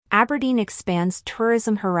Aberdeen expands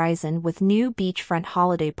tourism horizon with new beachfront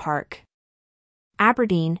holiday park.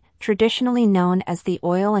 Aberdeen, traditionally known as the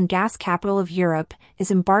oil and gas capital of Europe,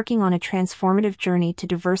 is embarking on a transformative journey to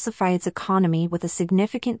diversify its economy with a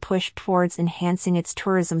significant push towards enhancing its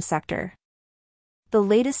tourism sector. The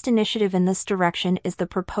latest initiative in this direction is the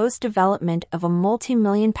proposed development of a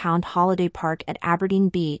multi-million-pound holiday park at Aberdeen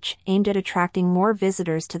Beach, aimed at attracting more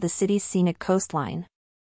visitors to the city's scenic coastline.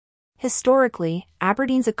 Historically,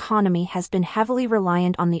 Aberdeen's economy has been heavily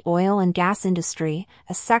reliant on the oil and gas industry,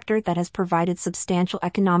 a sector that has provided substantial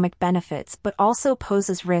economic benefits but also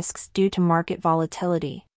poses risks due to market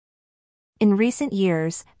volatility. In recent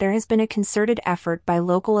years, there has been a concerted effort by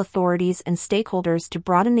local authorities and stakeholders to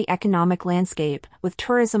broaden the economic landscape, with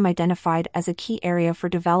tourism identified as a key area for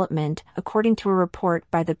development, according to a report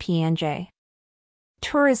by the PNJ.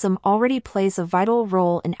 Tourism already plays a vital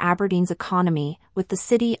role in Aberdeen's economy, with the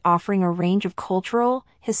city offering a range of cultural,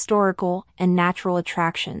 historical, and natural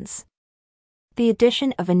attractions. The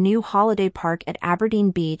addition of a new holiday park at Aberdeen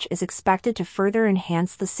Beach is expected to further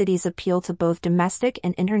enhance the city's appeal to both domestic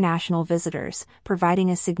and international visitors, providing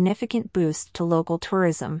a significant boost to local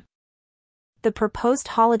tourism. The proposed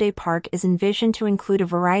holiday park is envisioned to include a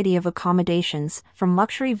variety of accommodations, from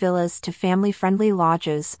luxury villas to family-friendly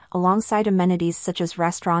lodges, alongside amenities such as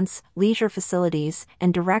restaurants, leisure facilities,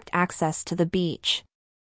 and direct access to the beach.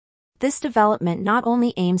 This development not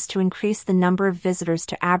only aims to increase the number of visitors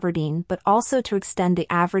to Aberdeen but also to extend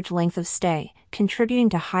the average length of stay, contributing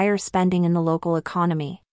to higher spending in the local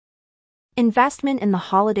economy. Investment in the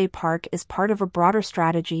holiday park is part of a broader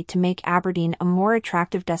strategy to make Aberdeen a more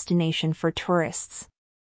attractive destination for tourists.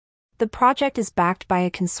 The project is backed by a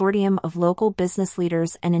consortium of local business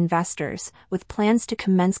leaders and investors, with plans to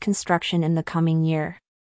commence construction in the coming year.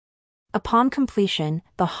 Upon completion,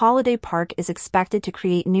 the holiday park is expected to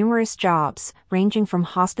create numerous jobs, ranging from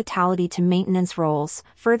hospitality to maintenance roles,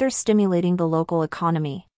 further stimulating the local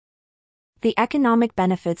economy. The economic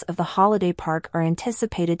benefits of the holiday park are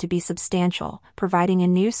anticipated to be substantial, providing a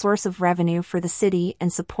new source of revenue for the city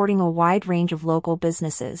and supporting a wide range of local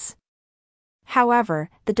businesses. However,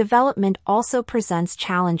 the development also presents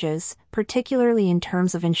challenges, particularly in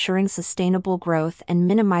terms of ensuring sustainable growth and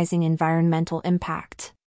minimizing environmental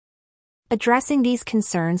impact. Addressing these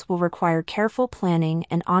concerns will require careful planning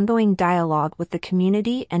and ongoing dialogue with the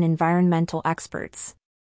community and environmental experts.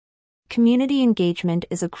 Community engagement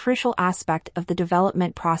is a crucial aspect of the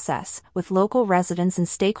development process, with local residents and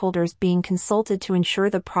stakeholders being consulted to ensure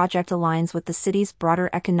the project aligns with the city's broader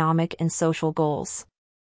economic and social goals.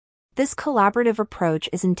 This collaborative approach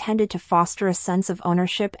is intended to foster a sense of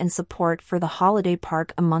ownership and support for the holiday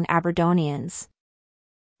park among Aberdonians.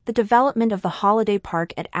 The development of the holiday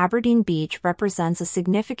park at Aberdeen Beach represents a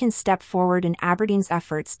significant step forward in Aberdeen's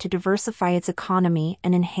efforts to diversify its economy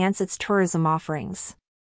and enhance its tourism offerings.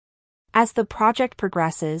 As the project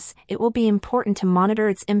progresses, it will be important to monitor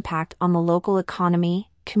its impact on the local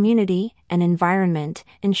economy, community, and environment,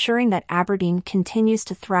 ensuring that Aberdeen continues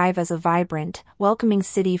to thrive as a vibrant, welcoming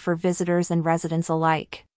city for visitors and residents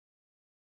alike.